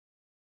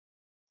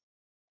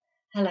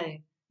Hello,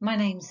 my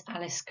name's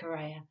Alice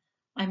Correia.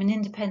 I'm an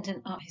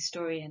independent art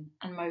historian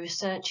and my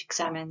research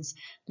examines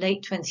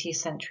late 20th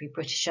century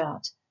British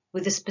art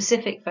with a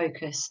specific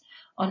focus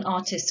on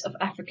artists of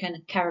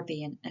African,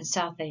 Caribbean and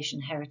South Asian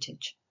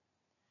heritage.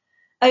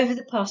 Over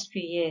the past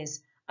few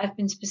years, I've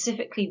been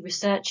specifically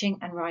researching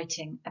and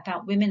writing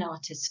about women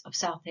artists of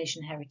South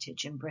Asian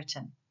heritage in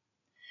Britain.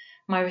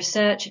 My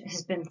research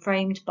has been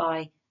framed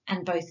by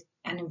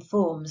and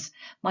informs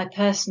my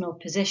personal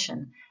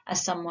position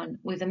as someone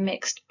with a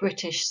mixed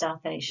British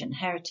South Asian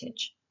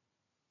heritage.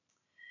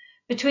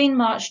 Between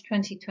March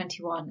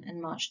 2021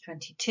 and March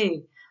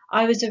 22,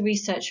 I was a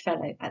research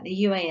fellow at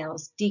the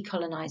UAL's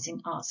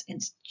Decolonising Arts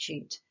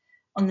Institute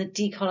on the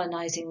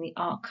Decolonising the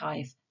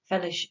Archive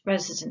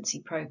residency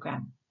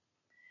programme.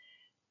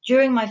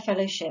 During my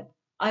fellowship,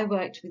 I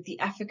worked with the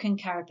African,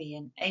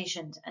 Caribbean,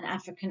 Asian and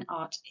African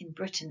Art in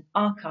Britain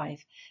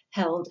archive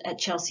held at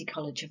Chelsea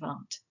College of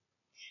Art,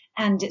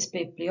 and its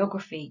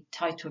bibliography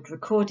titled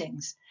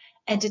Recordings,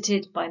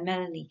 edited by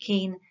Melanie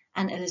Keane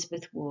and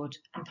Elizabeth Ward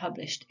and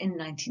published in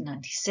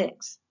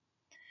 1996.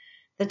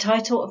 The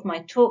title of my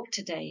talk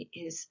today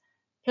is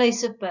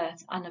Place of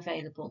Birth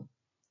Unavailable,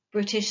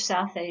 British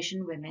South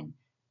Asian Women,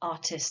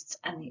 Artists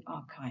and the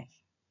Archive.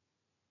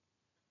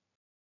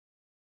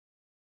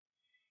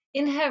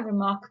 In her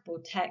remarkable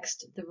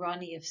text, The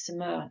Rani of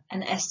Samur,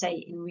 an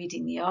essay in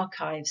reading the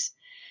archives,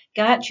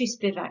 Gayatri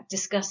Spivak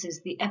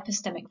discusses the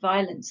epistemic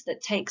violence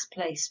that takes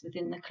place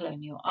within the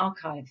colonial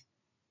archive.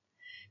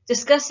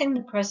 Discussing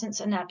the presence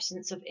and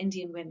absence of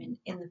Indian women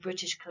in the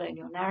British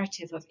colonial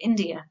narrative of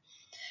India,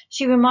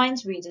 she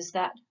reminds readers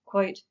that,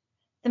 quote,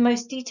 the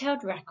most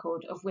detailed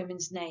record of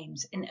women's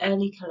names in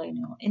early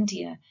colonial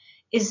India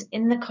is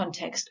in the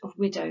context of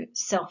widow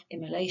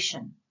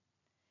self-immolation.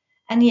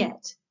 And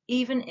yet,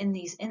 even in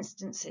these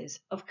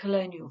instances of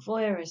colonial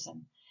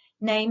voyeurism,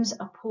 names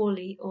are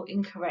poorly or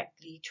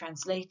incorrectly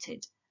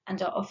translated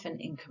and are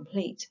often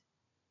incomplete.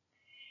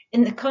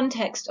 In the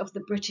context of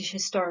the British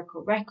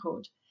historical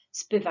record,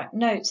 Spivak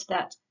notes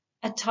that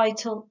a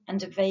title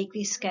and a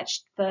vaguely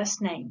sketched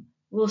first name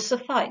will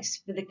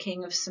suffice for the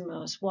King of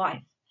Samur's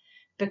wife,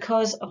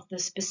 because of the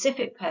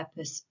specific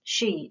purpose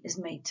she is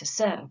made to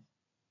serve.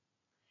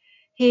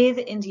 Here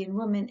the Indian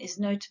woman is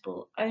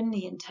notable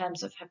only in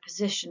terms of her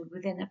position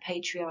within a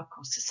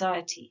patriarchal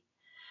society,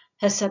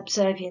 her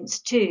subservience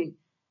to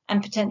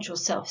and potential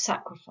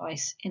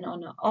self-sacrifice in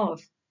honour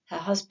of her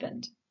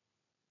husband.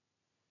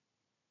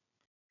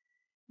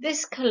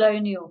 This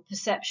colonial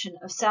perception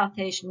of South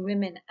Asian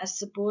women as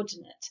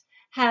subordinate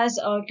has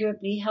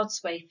arguably held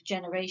sway for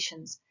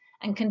generations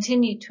and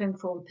continued to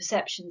inform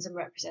perceptions and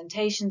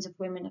representations of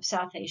women of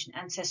South Asian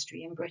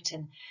ancestry in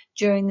Britain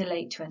during the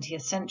late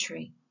 20th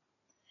century.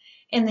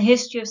 In the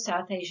history of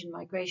South Asian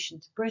migration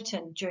to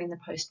Britain during the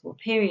post-war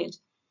period,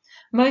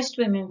 most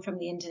women from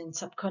the Indian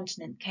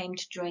subcontinent came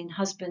to join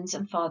husbands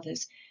and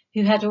fathers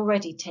who had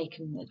already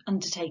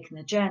undertaken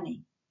the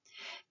journey.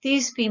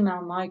 These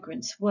female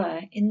migrants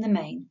were, in the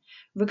main,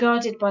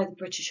 regarded by the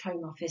British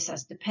Home Office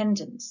as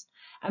dependents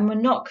and were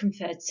not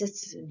conferred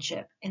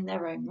citizenship in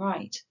their own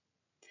right.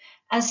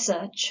 As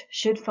such,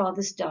 should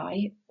fathers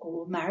die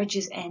or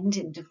marriages end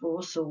in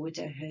divorce or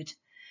widowhood,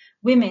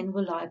 women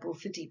were liable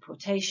for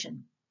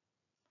deportation.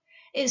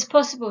 It is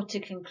possible to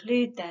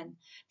conclude, then,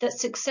 that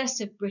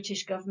successive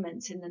British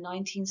governments in the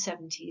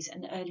 1970s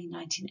and early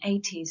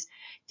 1980s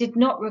did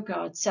not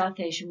regard South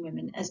Asian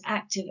women as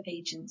active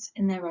agents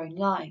in their own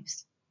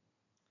lives.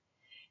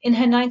 In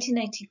her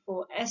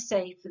 1984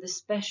 essay for the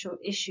special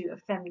issue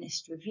of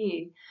Feminist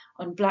Review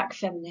on Black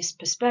feminist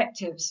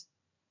perspectives,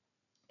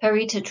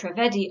 Parita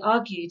Trivedi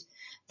argued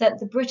that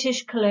the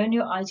British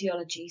colonial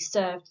ideology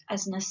served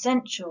as an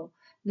essential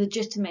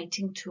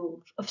legitimating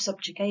tool of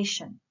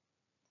subjugation,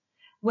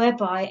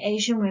 whereby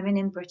Asian women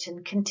in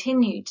Britain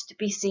continued to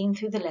be seen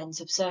through the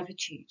lens of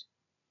servitude.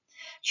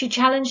 She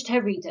challenged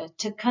her reader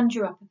to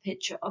conjure up a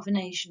picture of an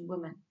Asian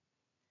woman.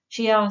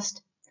 She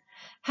asked,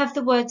 have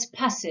the words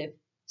passive,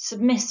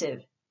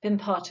 submissive been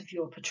part of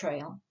your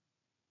portrayal?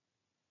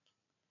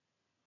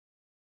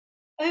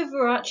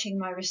 Overarching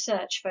my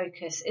research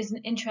focus is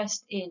an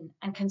interest in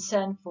and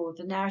concern for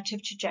the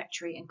narrative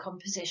trajectory and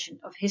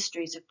composition of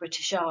histories of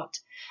British art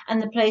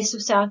and the place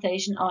of South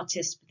Asian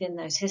artists within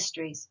those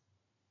histories.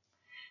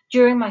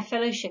 During my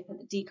fellowship at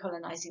the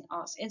Decolonising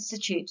Arts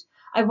Institute,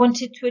 I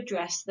wanted to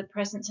address the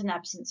presence and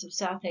absence of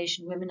South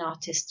Asian women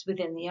artists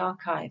within the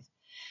archive,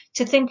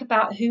 to think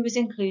about who was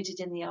included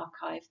in the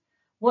archive,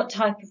 what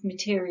type of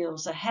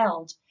materials are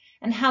held,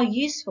 and how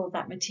useful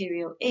that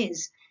material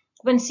is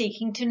when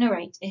seeking to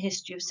narrate a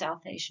history of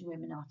South Asian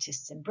women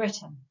artists in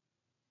Britain.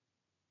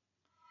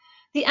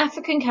 The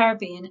African,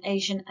 Caribbean,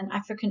 Asian and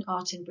African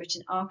Art in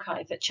Britain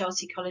archive at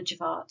Chelsea College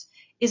of Art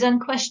is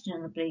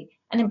unquestionably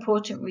an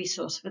important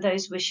resource for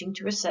those wishing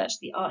to research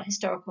the art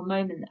historical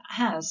moment that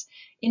has,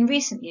 in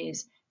recent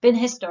years, been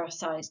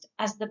historicised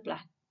as the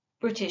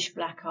British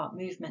Black Art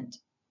movement.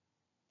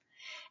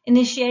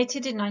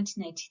 Initiated in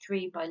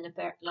 1983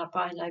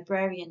 by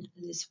librarian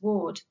Liz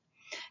Ward,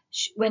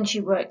 when she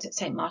worked at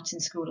St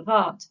Martin's School of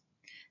Art,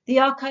 The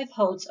archive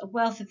holds a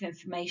wealth of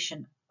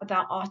information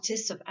about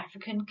artists of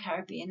African,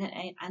 Caribbean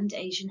and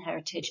Asian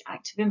heritage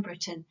active in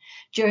Britain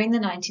during the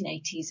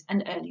 1980s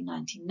and early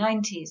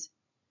 1990s.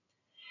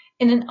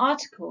 In an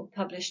article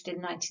published in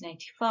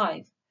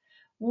 1985,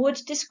 Ward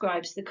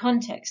describes the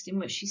context in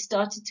which she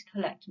started to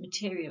collect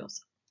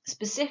materials,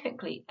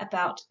 specifically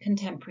about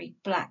contemporary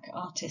Black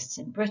artists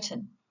in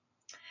Britain.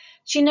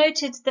 She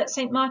noted that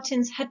St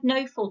Martin's had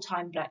no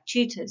full-time Black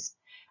tutors,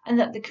 and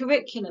that the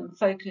curriculum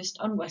focused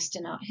on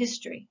Western art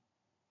history.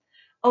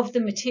 Of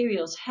the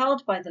materials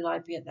held by the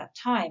library at that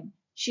time,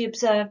 she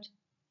observed,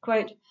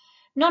 quote,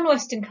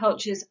 "Non-Western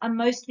cultures are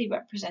mostly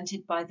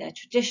represented by their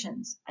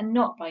traditions and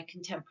not by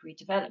contemporary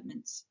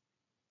developments."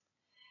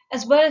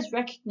 As well as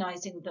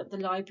recognising that the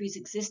library's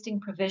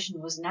existing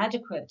provision was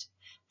inadequate,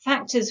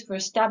 factors for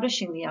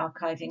establishing the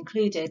archive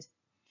included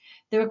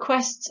the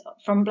requests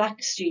from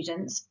Black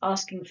students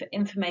asking for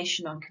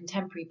information on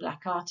contemporary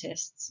Black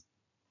artists,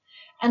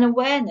 an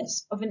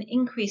awareness of an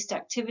increased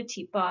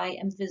activity by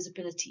and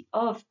visibility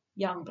of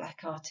young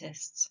Black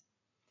artists,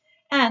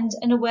 and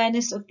an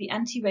awareness of the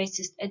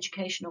anti-racist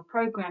educational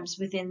programmes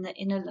within the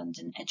Inner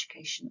London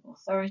Education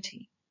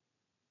Authority.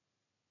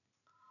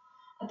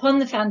 Upon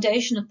the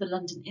foundation of the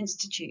London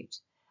Institute,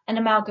 an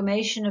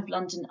amalgamation of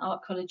London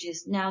art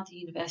colleges, now the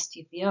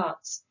University of the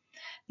Arts,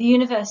 the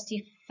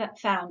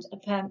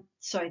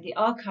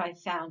archive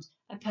found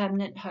a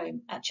permanent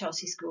home at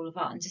Chelsea School of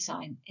Art and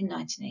Design in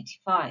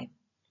 1985.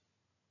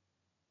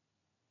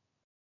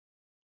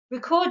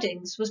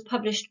 Recordings was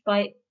published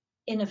by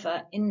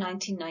Innova in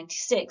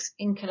 1996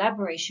 in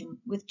collaboration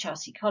with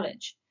Chelsea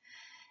College.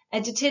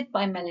 Edited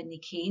by Melanie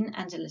Keane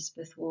and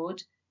Elizabeth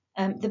Ward,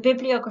 the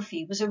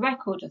bibliography was a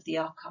record of the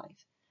archive.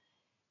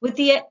 With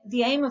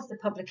the aim of the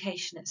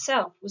publication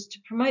itself was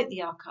to promote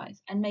the archive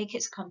and make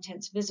its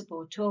contents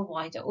visible to a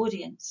wider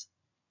audience.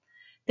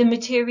 The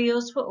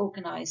materials were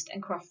organised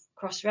and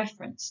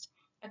cross-referenced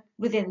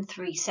within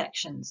 3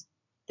 sections: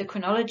 the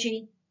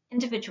chronology,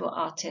 individual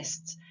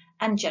artists,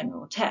 and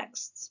general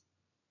texts.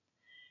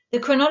 The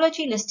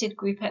chronology listed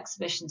group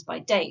exhibitions by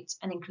date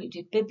and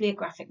included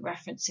bibliographic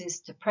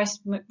references to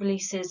press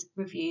releases,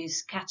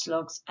 reviews,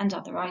 catalogues, and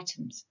other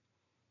items.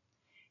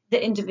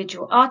 The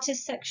individual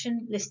artist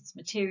section lists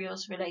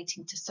materials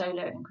relating to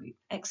solo and group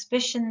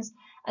exhibitions,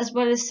 as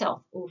well as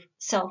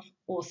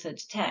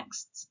self-authored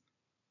texts.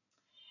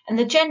 And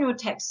the general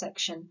text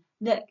section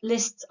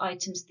lists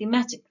items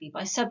thematically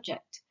by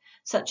subject,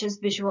 such as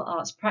visual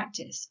arts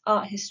practice,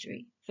 art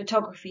history,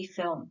 photography,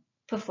 film,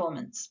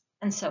 performance,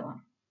 and so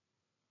on.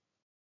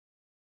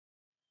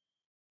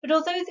 But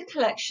although the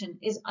collection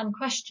is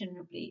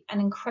unquestionably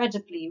an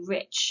incredibly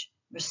rich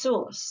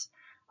resource,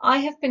 I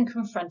have been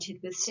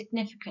confronted with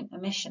significant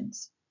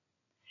omissions.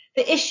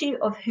 The issue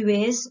of who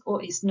is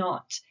or is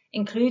not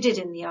included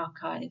in the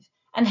archive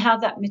and how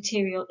that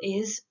material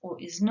is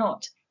or is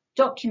not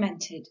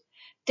documented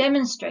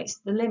demonstrates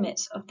the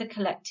limits of the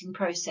collecting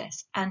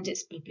process and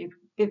its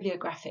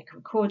bibliographic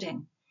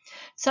recording,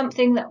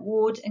 something that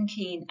Ward and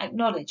Keane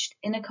acknowledged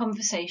in a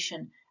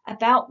conversation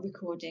about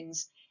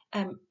recordings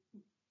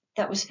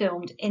that was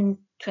filmed in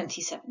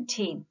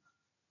 2017.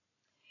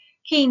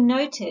 Keane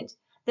noted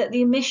that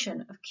the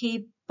omission of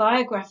key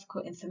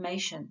biographical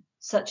information,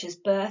 such as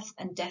birth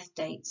and death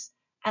dates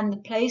and the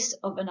place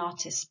of an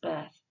artist's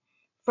birth,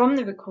 from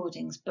the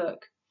recordings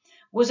book,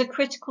 was a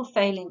critical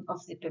failing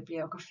of the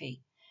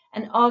bibliography,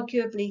 and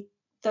arguably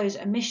those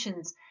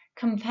omissions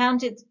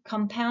compounded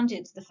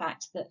the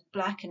fact that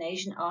Black and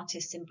Asian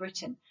artists in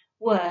Britain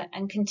were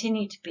and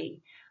continue to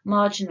be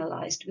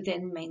marginalised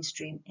within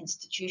mainstream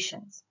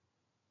institutions.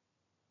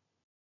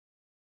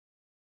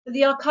 But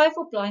the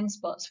archival blind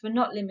spots were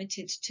not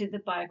limited to the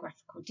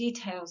biographical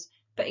details,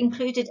 but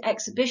included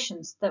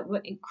exhibitions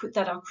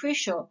that are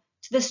crucial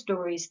to the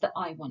stories that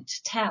I want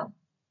to tell.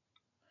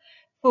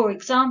 For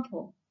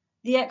example,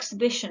 the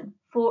exhibition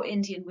 4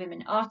 Indian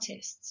Women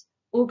Artists,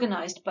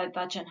 organised by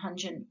Bhajan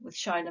Hunjan with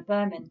Shaila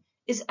Berman,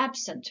 is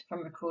absent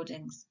from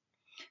recordings,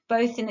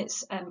 both in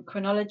its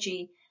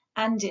chronology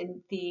and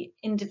in the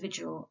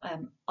individual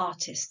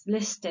artist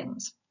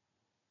listings.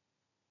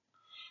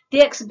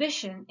 The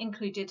exhibition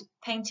included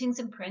paintings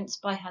and prints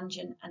by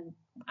Hunjan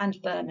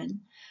and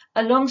Berman,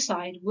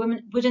 alongside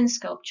wooden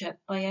sculpture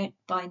by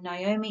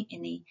Naomi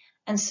Inney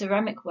and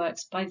ceramic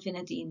works by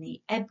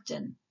Vinodini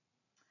Ebden.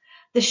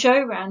 The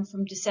show ran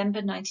from December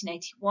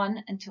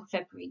 1981 until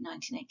February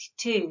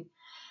 1982,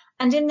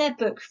 and in their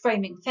book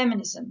Framing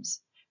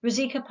Feminisms,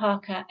 Rosika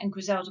Parker and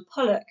Griselda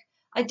Pollock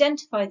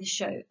identify the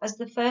show as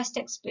the first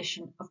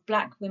exhibition of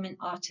Black women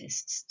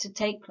artists to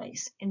take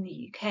place in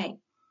the UK.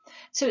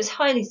 So it's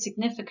highly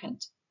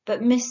significant,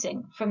 but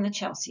missing from the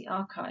Chelsea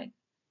archive.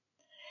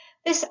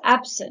 This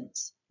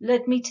absence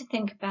led me to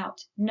think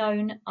about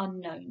known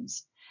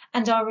unknowns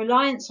and our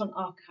reliance on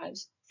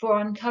archives for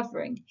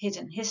uncovering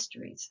hidden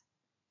histories.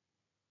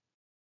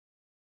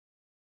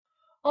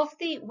 Of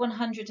the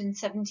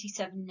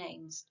 177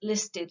 names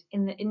listed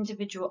in the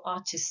individual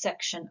artist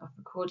section of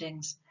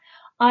recordings,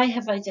 I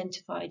have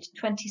identified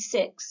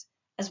 26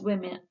 as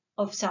women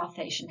of South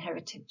Asian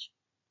heritage.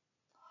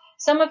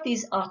 Some of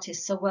these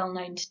artists are well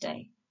known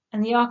today,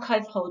 and the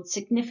archive holds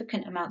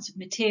significant amounts of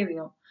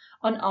material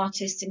on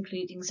artists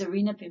including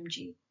Zarina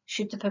Bimji,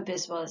 Shutapa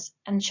Biswas,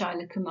 and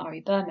Shaila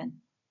Kumari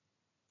Burman.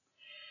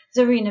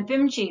 Zarina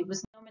Bimji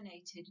was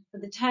nominated for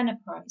the Turner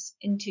Prize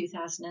in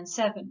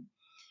 2007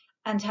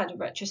 and had a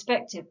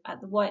retrospective at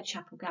the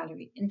Whitechapel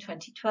Gallery in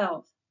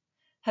 2012.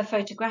 Her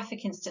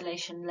photographic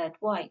installation Lead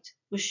White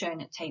was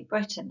shown at Tate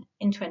Britain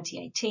in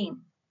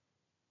 2018.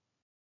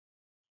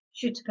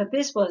 Shutapa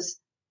Biswas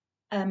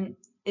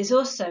is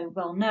also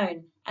well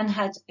known and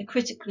had a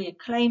critically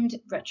acclaimed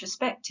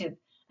retrospective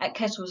at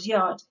Kettle's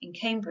Yard in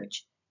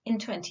Cambridge in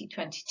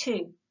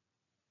 2022.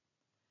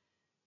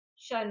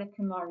 Shaila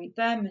Kumari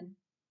Burman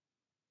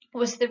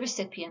was the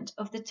recipient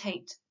of the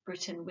Tate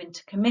Britain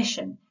Winter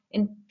Commission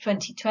in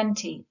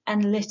 2020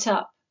 and lit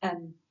up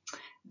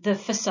the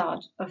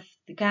facade of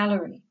the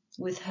gallery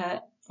with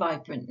her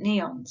vibrant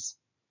neons.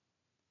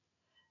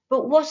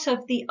 But what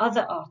of the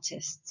other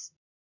artists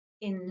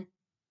in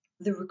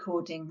the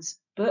recordings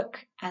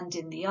book and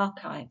in the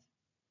archive?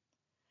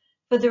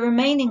 For the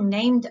remaining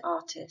named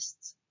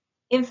artists,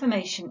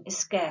 information is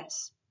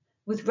scarce,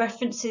 with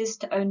references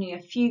to only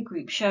a few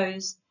group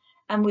shows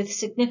and with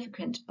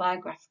significant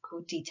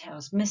biographical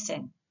details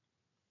missing.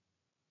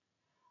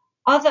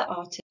 Other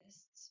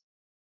artists,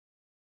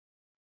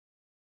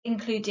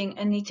 including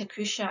Anita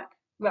Kushak,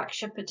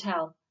 Raksha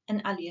Patel,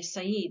 and Alia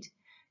Saeed,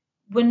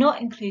 were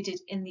not included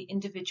in the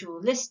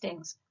individual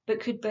listings, but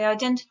could be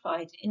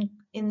identified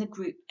in the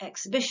group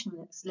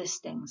exhibition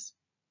listings.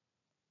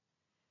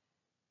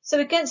 So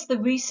against the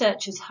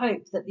researchers'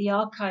 hope that the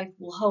archive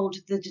will hold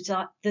the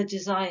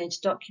desired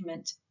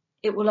document,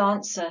 it will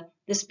answer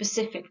the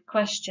specific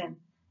question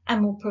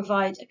and will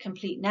provide a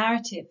complete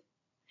narrative.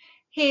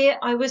 Here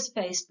I was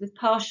faced with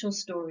partial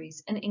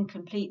stories and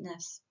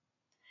incompleteness.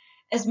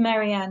 As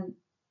Marianne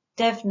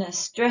Devner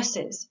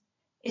stresses,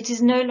 it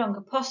is no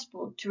longer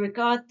possible to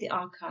regard the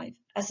archive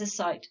as a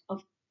site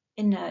of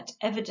inert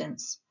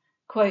evidence,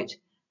 quote,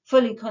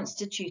 fully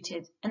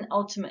constituted and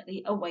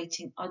ultimately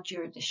awaiting our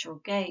judicial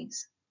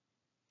gaze.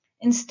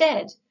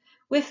 Instead,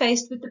 we're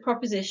faced with the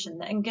proposition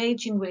that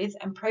engaging with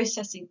and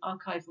processing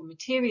archival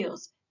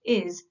materials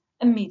is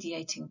a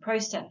mediating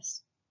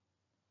process.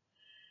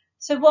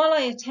 So while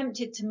I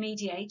attempted to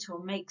mediate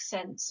or make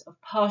sense of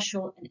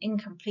partial and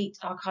incomplete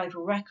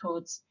archival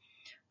records,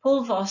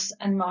 Paul Voss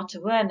and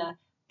Marta Werner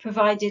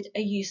provided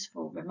a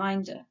useful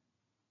reminder.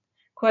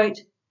 Quote,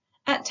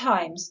 at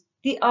times,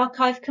 the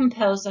archive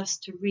compels us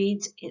to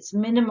read its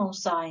minimal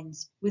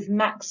signs with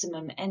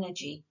maximum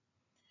energy.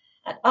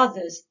 At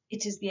others,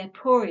 it is the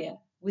aporia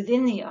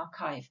within the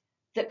archive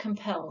that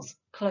compels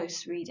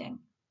close reading.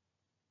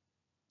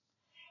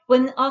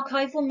 When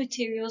archival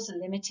materials are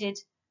limited,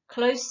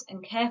 close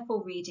and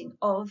careful reading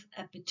of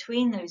and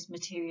between those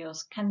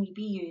materials can be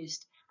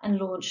used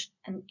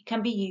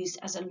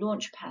as a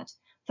launch pad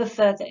for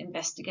further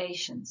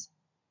investigations.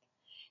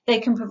 They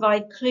can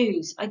provide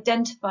clues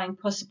identifying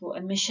possible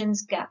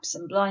omissions, gaps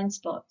and blind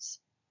spots.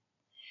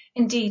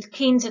 Indeed,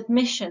 Keene's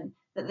admission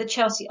that the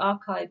Chelsea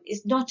Archive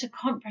is not a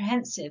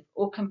comprehensive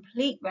or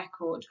complete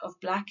record of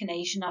Black and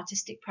Asian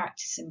artistic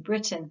practice in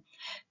Britain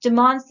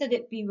demands that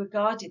it be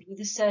regarded with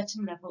a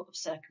certain level of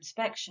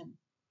circumspection.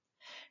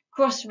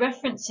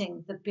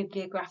 Cross-referencing the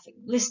bibliographic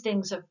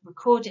listings of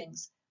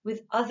recordings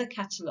with other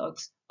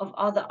catalogues of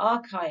other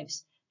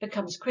archives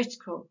becomes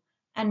critical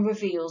and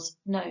reveals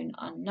known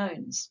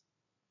unknowns.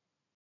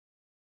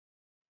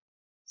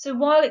 So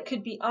while it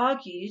could be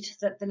argued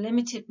that the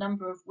limited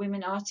number of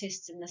women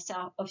artists in the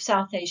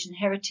South Asian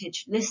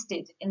heritage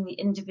listed in the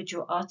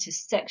individual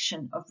artists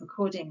section of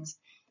recordings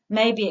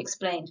may be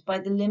explained by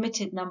the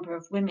limited number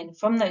of women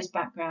from those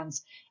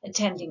backgrounds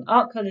attending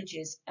art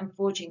colleges and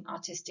forging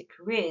artistic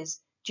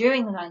careers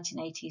during the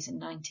 1980s and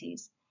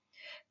 90s,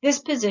 this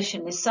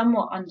position is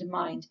somewhat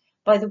undermined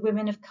by the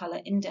Women of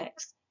Colour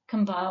Index,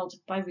 compiled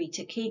by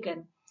Rita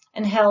Keegan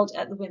and held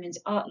at the Women's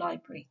Art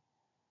Library.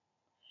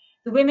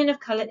 The Women of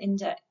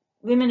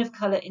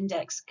Colour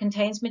Index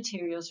contains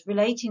materials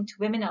relating to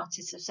women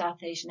artists of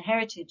South Asian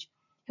heritage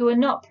who are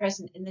not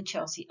present in the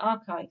Chelsea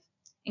Archive,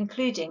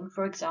 including,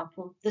 for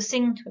example, the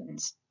Singh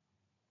twins.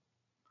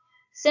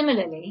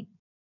 Similarly,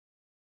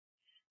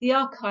 the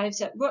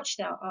archives at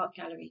Rochdale Art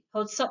Gallery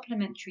hold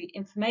supplementary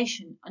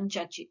information on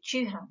Jagjit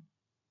Chauhan.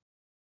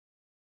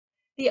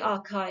 The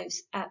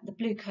archives at the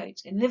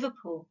Bluecoat in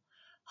Liverpool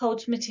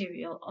hold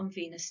material on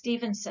Venus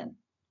Stevenson.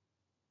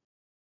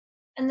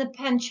 And the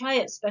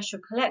Panchayat Special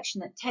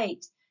Collection at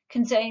Tate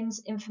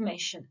contains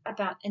information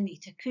about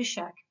Anita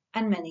Kushak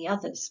and many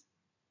others.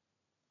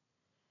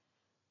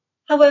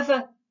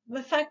 However,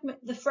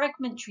 the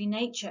fragmentary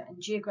nature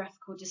and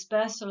geographical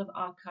dispersal of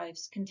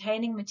archives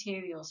containing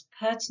materials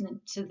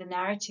pertinent to the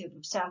narrative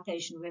of South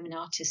Asian women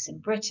artists in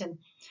Britain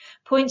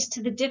points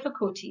to the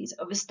difficulties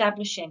of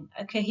establishing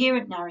a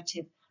coherent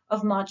narrative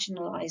of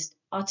marginalised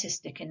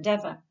artistic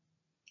endeavour.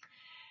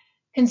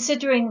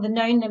 Considering the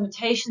known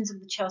limitations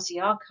of the Chelsea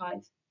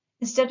Archive,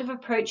 instead of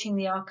approaching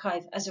the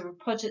archive as a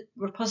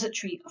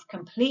repository of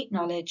complete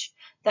knowledge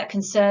that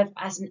can serve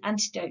as an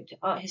antidote to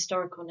art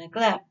historical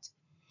neglect,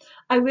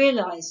 I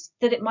realised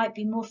that it might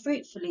be more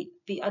fruitfully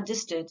be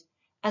understood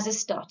as a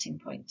starting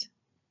point.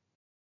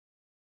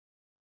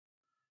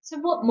 So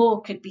what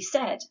more could be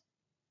said?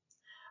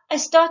 I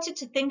started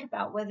to think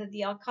about whether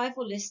the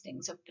archival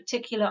listings of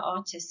particular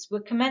artists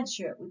were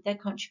commensurate with their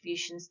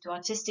contributions to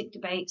artistic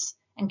debates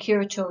and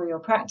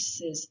curatorial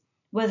practices,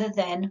 whether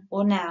then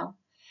or now,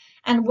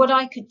 and what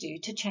I could do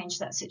to change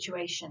that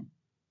situation.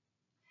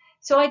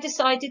 So I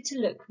decided to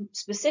look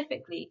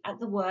specifically at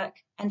the work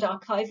and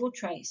archival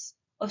trace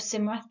of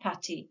Simrath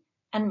Pati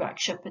and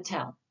Raksha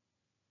Patel.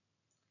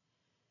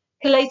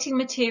 Collating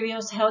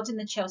materials held in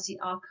the Chelsea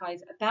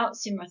archive about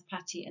Simrath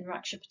Pati and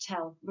Raksha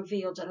Patel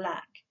revealed a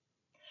lack.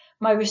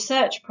 My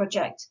research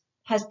project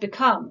has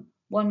become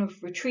one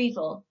of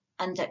retrieval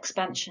and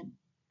expansion.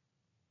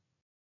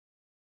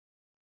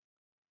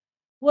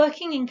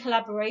 Working in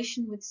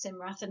collaboration with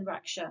Simrath and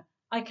Raksha,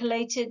 I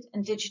collated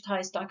and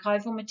digitized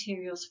archival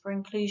materials for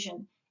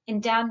inclusion in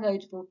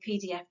downloadable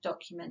PDF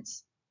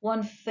documents,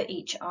 one for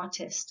each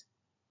artist.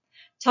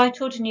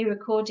 Titled New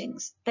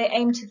Recordings, they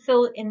aim to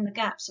fill in the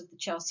gaps of the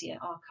Chelsea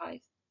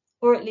archive,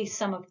 or at least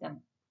some of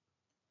them.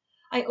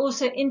 I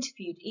also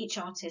interviewed each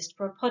artist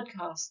for a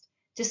podcast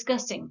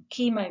discussing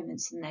key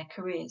moments in their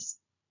careers.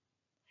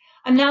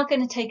 I'm now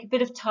going to take a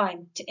bit of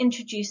time to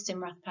introduce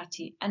Simrath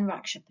Pati and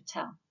Raksha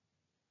Patel.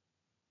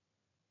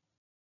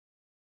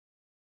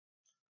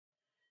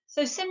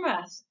 So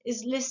Simrath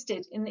is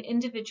listed in the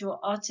individual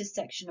artist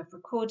section of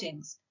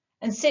recordings,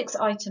 and 6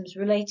 items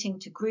relating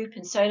to group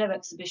and solo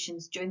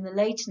exhibitions during the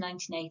late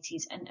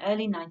 1980s and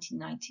early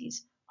 1990s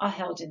are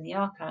held in the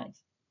archive.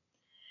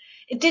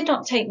 It did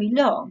not take me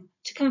long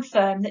to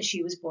confirm that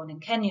she was born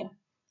in Kenya,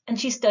 and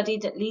she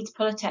studied at Leeds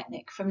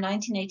Polytechnic from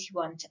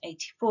 1981 to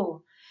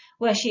 84,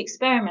 where she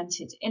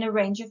experimented in a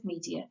range of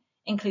media,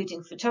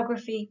 including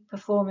photography,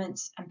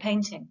 performance, and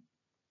painting.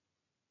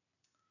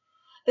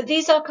 But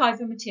these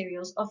archival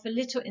materials offer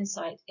little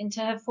insight into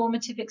her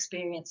formative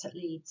experience at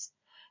Leeds,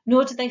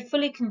 nor do they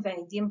fully convey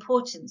the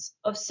importance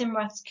of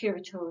Simrath's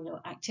curatorial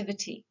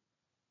activity.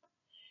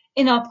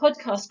 In our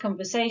podcast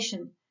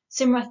conversation,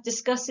 Simrath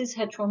discusses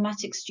her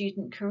traumatic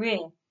student career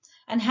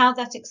and how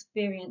that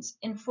experience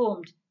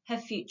informed her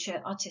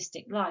future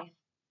artistic life.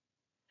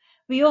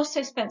 We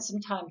also spent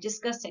some time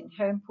discussing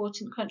her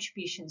important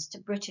contributions to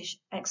British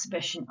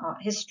exhibition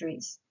art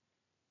histories.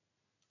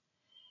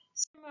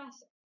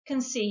 Simrath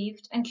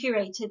conceived and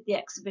curated the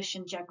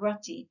exhibition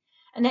Jagrati,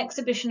 an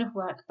exhibition of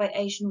work by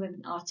Asian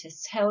women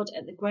artists held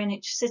at the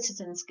Greenwich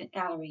Citizens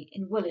Gallery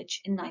in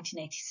Woolwich in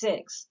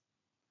 1986.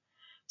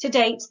 To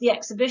date, the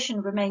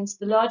exhibition remains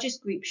the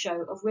largest group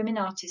show of women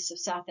artists of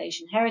South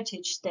Asian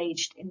heritage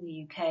staged in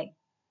the UK.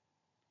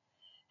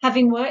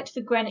 Having worked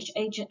for Greenwich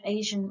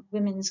Asian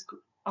Women's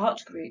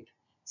Art Group,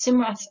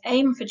 Simrath's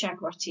aim for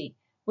Jagrati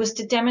was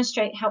to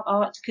demonstrate how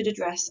art could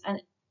address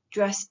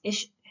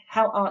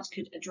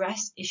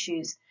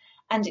issues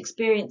and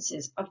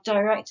experiences of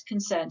direct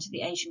concern to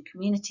the Asian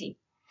community,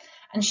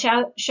 and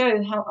show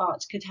how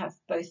art could have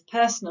both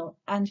personal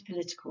and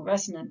political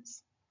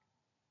resonance.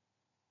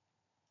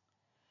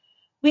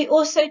 We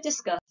also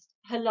discussed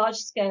her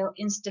large-scale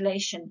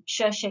installation,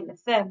 Cherchez la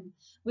Femme,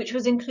 which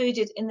was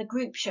included in the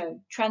group show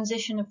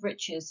Transition of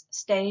Riches,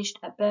 staged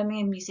at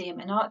Birmingham Museum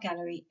and Art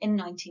Gallery in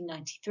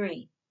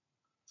 1993.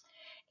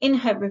 In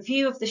her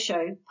review of the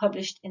show,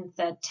 published in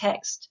Third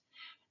Text,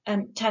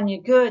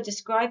 Tanya Gur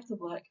described the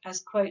work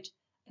as, quote,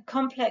 a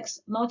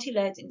complex,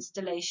 multi-layered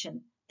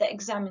installation that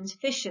examines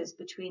fissures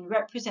between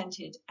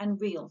represented and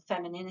real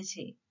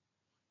femininity.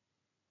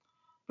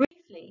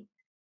 Briefly,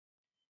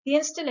 the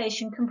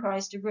installation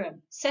comprised a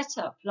room set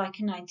up like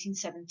a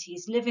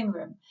 1970s living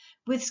room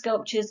with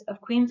sculptures of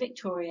Queen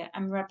Victoria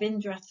and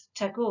Rabindranath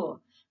Tagore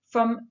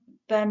from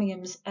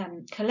Birmingham's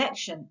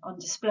collection on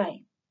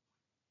display.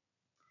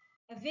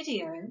 A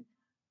video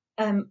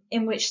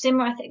in which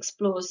Simrath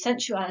explores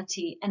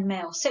sensuality and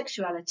male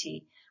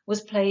sexuality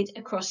was played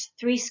across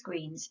 3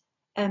 screens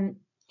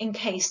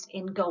encased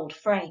in gold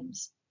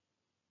frames.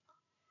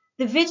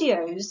 The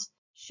videos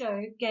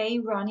show gay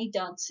Rani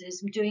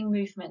dancers doing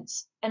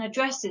movements and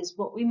addresses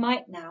what we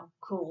might now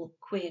call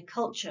queer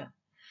culture.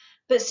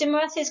 But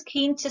Simrath is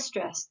keen to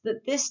stress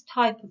that this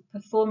type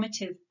of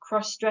performative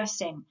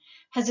cross-dressing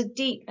has a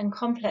deep and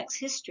complex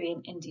history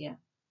in India.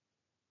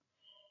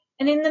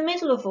 And in the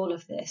middle of all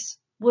of this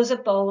was a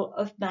bowl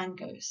of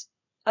mangoes,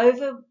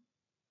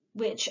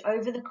 which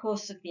over the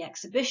course of the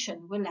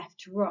exhibition were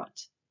left to rot.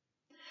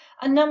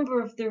 A number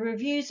of the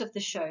reviews of the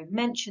show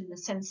mention the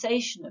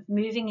sensation of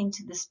moving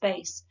into the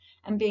space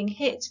and being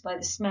hit by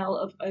the smell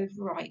of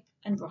overripe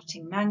and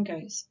rotting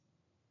mangoes.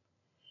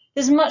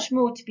 There's much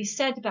more to be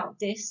said about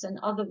this and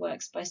other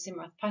works by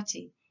Simrath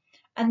Pati,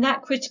 and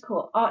that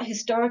critical art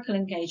historical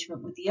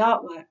engagement with the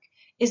artwork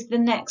is the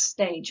next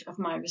stage of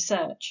my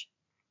research.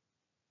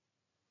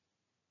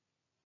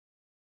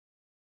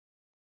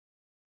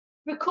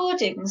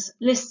 Recordings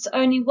lists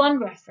only one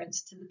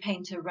reference to the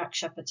painter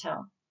Raksha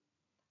Patel,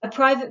 a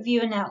private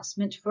view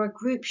announcement for a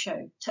group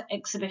show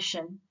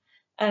exhibition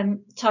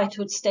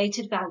titled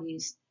Stated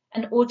Values,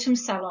 an autumn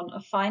salon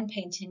of fine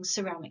paintings,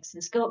 ceramics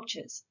and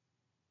sculptures.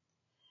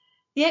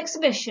 The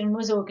exhibition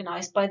was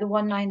organised by the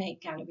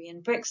 198 Gallery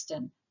in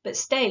Brixton, but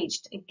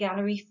staged at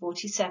Gallery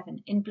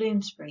 47 in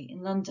Bloomsbury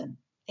in London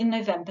in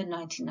November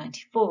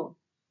 1994.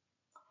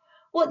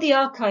 What the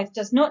archive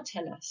does not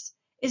tell us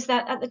is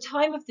that at the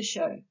time of the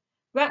show,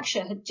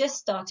 Raksha had just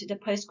started a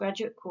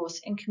postgraduate course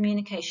in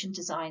communication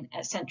design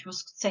at Central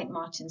St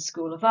Martin's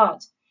School of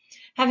Art,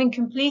 having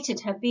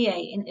completed her BA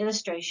in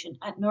illustration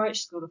at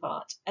Norwich School of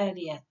Art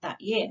earlier that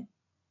year.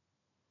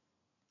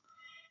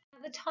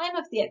 At the time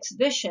of the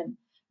exhibition,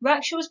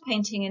 Raksha was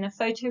painting in a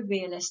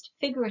photorealist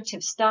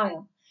figurative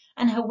style,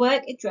 and her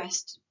work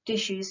addressed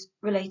issues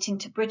relating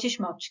to British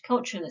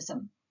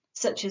multiculturalism,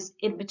 such as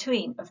In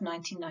Between of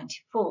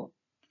 1994.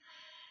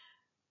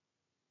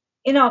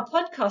 In our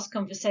podcast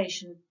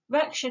conversation,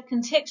 Raksha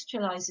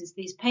contextualizes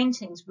these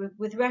paintings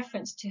with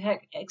reference to her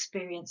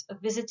experience of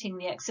visiting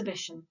the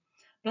exhibition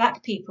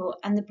Black People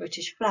and the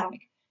British Flag,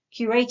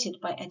 curated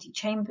by Eddie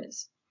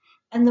Chambers,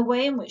 and the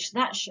way in which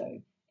that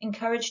show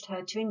encouraged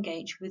her to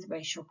engage with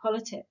racial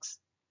politics.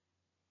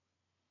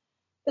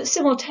 But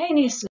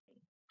simultaneously,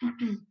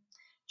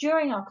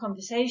 during our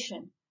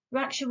conversation,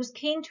 Raksha was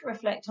keen to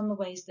reflect on the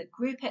ways that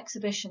group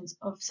exhibitions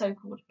of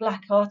so-called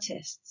Black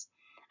artists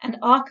and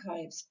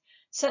archives,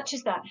 such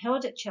as that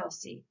held at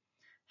Chelsea,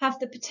 have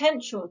the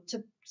potential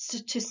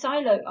to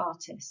silo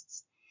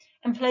artists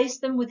and place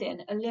them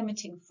within a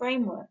limiting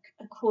framework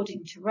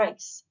according to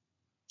race.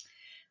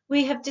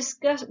 We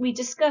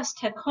discussed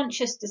her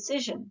conscious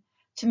decision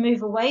to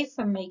move away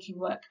from making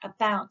work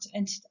about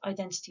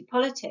identity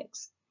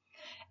politics,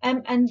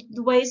 and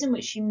the ways in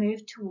which she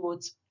moved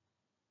towards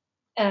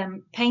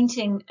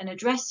painting and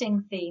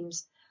addressing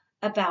themes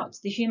about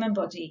the human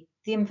body,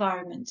 the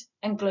environment,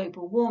 and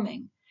global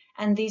warming,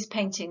 and these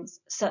paintings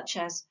such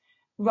as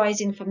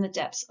Rising from the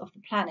Depths of the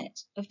Planet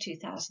of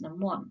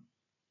 2001.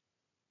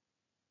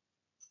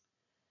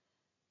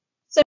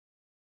 So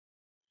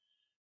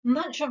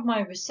much of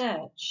my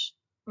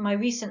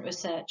recent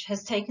research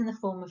has taken the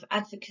form of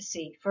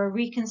advocacy for a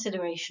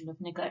reconsideration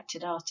of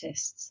neglected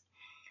artists,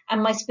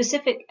 and my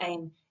specific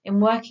aim in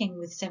working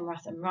with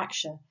Simrath and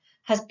Raksha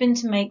has been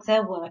to make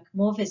their work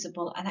more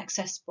visible and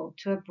accessible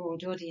to a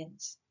broad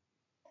audience.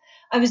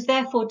 I was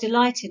therefore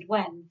delighted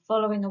when,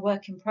 following a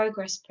work in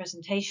progress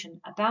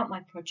presentation about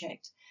my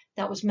project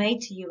that was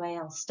made to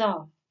UAL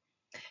staff,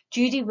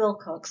 Judy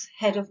Wilcox,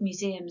 Head of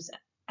Museums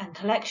and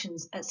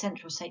Collections at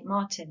Central St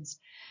Martin's,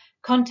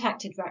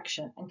 contacted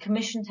Raksha and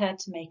commissioned her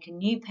to make a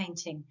new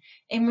painting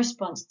in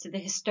response to the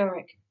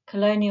historic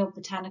colonial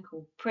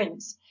botanical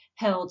prints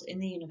held in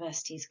the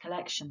university's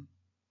collection.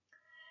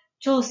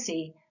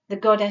 Tulsi, the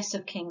goddess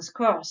of King's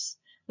Cross,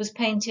 was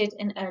painted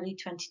in early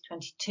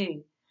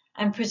 2022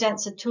 and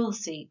presents a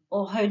Tulsi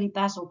or holy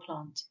basil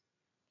plant.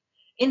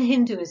 In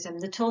Hinduism,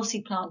 the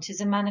Tulsi plant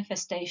is a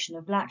manifestation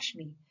of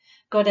Lakshmi,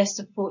 goddess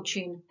of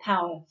fortune,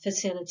 power,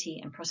 fertility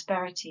and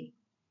prosperity.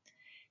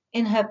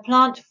 In her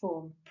plant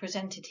form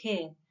presented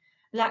here,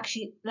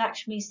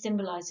 Lakshmi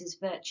symbolizes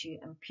virtue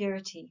and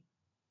purity.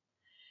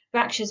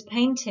 Raksha's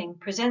painting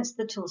presents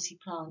the Tulsi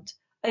plant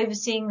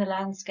overseeing the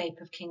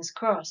landscape of King's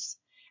Cross,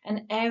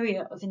 an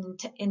area of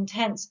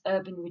intense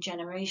urban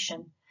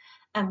regeneration,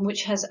 and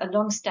which has a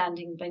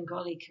long-standing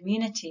Bengali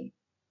community.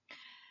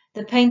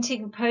 The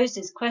painting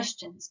poses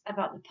questions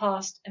about the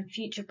past and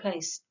future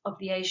place of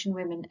the Asian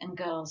women and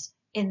girls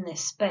in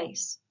this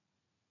space.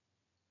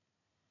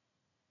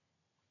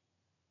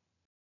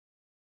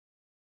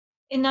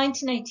 In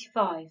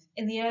 1985,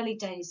 in the early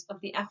days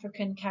of the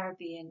African,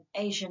 Caribbean,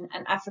 Asian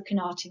and African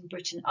Art in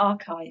Britain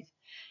archive,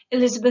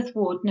 Elizabeth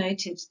Ward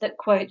noted that,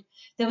 quote,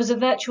 there was a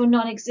virtual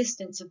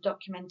non-existence of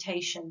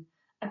documentation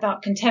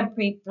about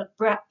contemporary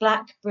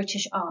Black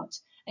British art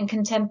and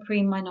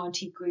contemporary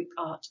minority group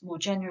art more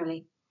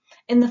generally,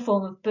 in the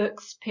form of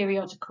books,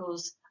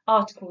 periodicals,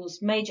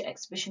 articles, major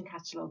exhibition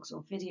catalogues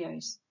or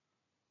videos.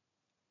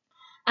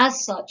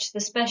 As such, the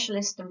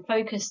specialist and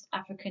focused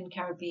African,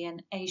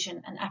 Caribbean,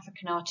 Asian and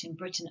African Art in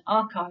Britain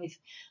archive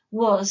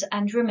was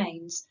and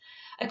remains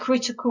a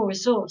critical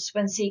resource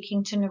when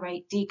seeking to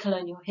narrate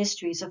decolonial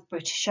histories of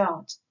British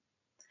art.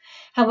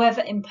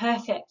 However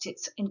imperfect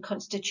in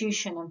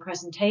constitution and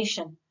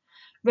presentation,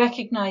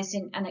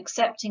 recognising and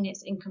accepting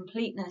its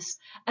incompleteness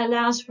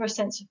allows for a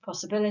sense of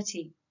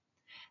possibility.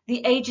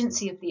 The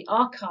agency of the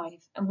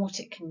archive and what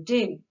it can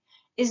do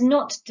is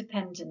not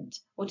dependent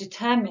or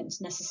determined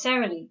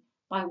necessarily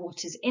by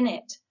what is in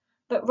it,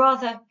 but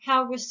rather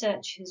how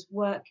researchers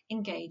work,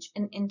 engage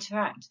and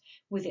interact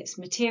with its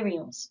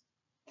materials.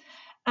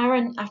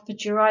 Aaron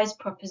Afajurai's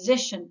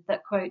proposition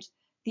that, quote,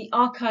 the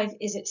archive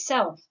is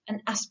itself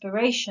an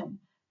aspiration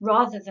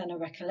rather than a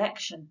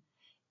recollection,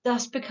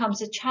 thus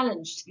becomes a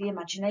challenge to the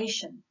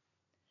imagination.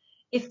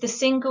 If the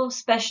single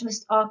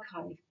specialist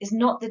archive is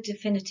not the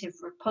definitive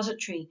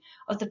repository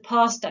of the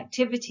past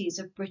activities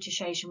of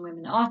British Asian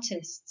women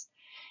artists,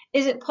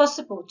 is it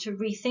possible to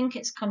rethink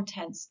its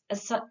contents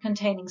as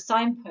containing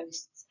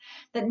signposts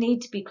that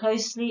need to be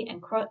closely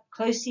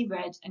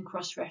read and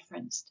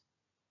cross-referenced?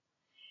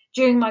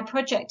 During my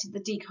project at the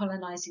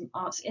Decolonising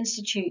Arts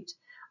Institute,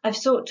 I've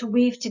sought to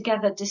weave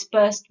together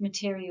dispersed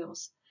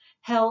materials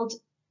held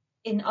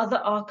in other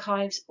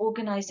archives,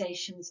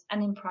 organisations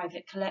and in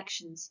private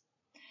collections,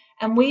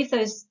 and weave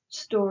those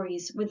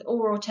stories with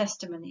oral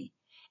testimony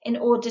in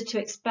order to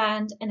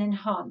expand and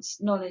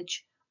enhance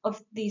knowledge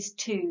of these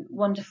two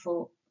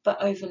wonderful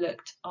but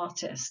overlooked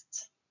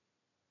artists.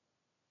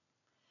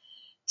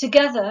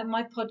 Together,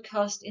 my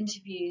podcast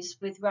interviews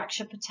with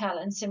Raksha Patel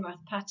and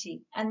Simrath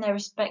Patti and their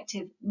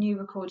respective New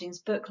Recordings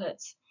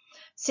booklets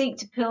seek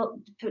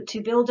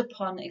to build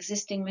upon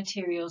existing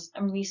materials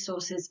and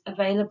resources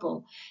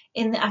available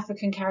in the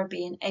African,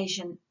 Caribbean,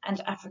 Asian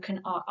and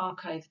African Art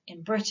Archive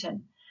in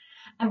Britain,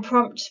 and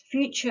prompt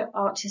future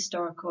art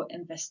historical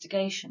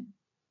investigation.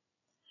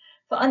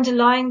 For the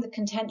underlying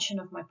contention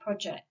of my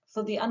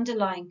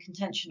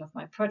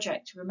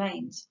project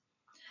remains.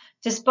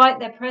 Despite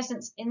their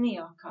presence in the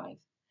archive,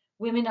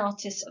 women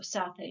artists of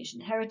South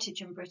Asian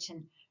heritage in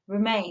Britain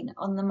remain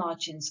on the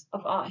margins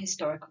of art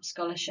historical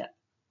scholarship.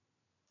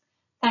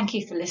 Thank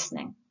you for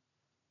listening.